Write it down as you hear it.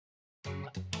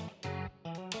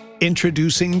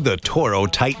Introducing the Toro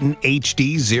Titan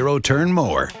HD zero-turn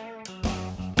mower.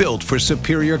 Built for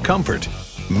superior comfort,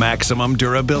 maximum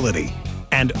durability,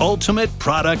 and ultimate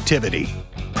productivity.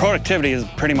 Productivity is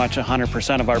pretty much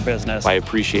 100% of our business. I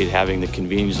appreciate having the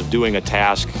convenience of doing a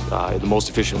task the most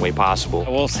efficient way possible.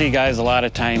 We'll see guys a lot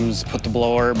of times put the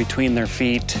blower between their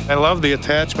feet. I love the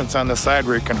attachments on the side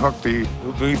where you can hook the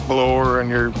leaf blower and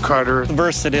your cutter. The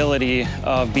versatility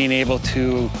of being able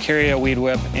to carry a weed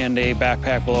whip and a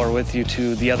backpack blower with you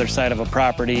to the other side of a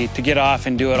property, to get off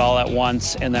and do it all at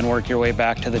once and then work your way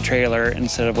back to the trailer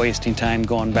instead of wasting time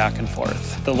going back and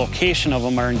forth. The location of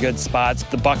them are in good spots.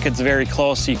 The bucket's very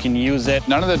close, so you can use it.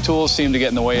 None of the tools seem to get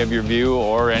in the way of your view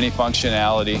or any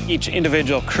functionality. Each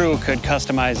individual crew could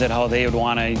customize it how they would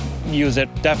want to use it.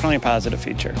 Definitely a positive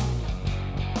feature.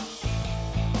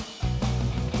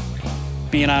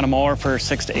 Being on a mower for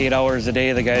 6 to 8 hours a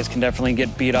day, the guys can definitely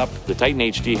get beat up. The Titan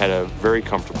HD had a very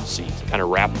comfortable seat. It kind of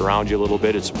wrapped around you a little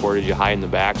bit. It supported you high in the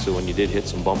back, so when you did hit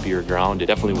some bumpier ground, it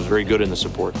definitely was very good in the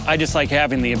support. I just like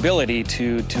having the ability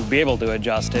to be able to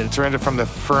adjust it. Turn it from the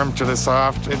firm to the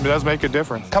soft. It does make a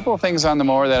difference. A couple of things on the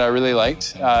mower that I really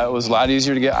liked. It was a lot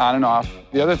easier to get on and off.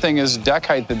 The other thing is deck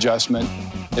height adjustment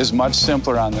is much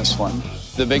simpler on this one.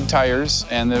 The big tires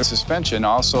and the suspension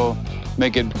also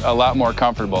make it a lot more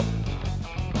comfortable.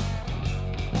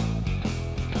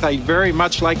 I very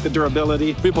much like the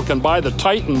durability. People can buy the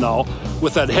Titan now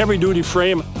with that heavy-duty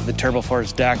frame. The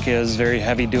TurboForce deck is very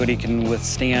heavy-duty, can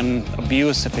withstand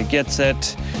abuse if it gets it.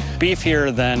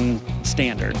 Beefier than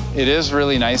standard. It is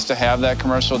really nice to have that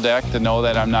commercial deck to know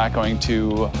that I'm not going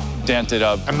to dent it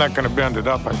up. I'm not going to bend it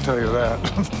up, I tell you that.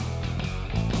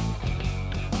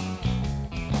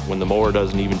 When the mower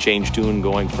doesn't even change tune,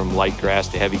 going from light grass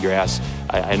to heavy grass,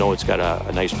 I know it's got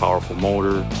a nice, powerful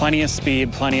motor. Plenty of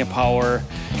speed, plenty of power,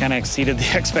 kind of exceeded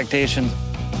the expectations.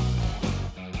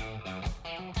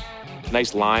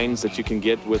 Nice lines that you can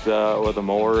get with a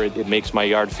mower. It makes my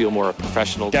yard feel more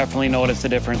professional. Definitely notice the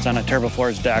difference on a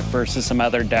TurboForce deck versus some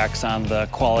other decks on the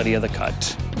quality of the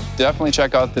cut. Definitely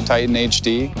check out the Titan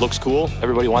HD. Looks cool.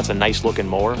 Everybody wants a nice looking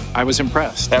mower. I was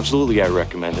impressed. Absolutely, I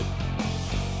recommend it.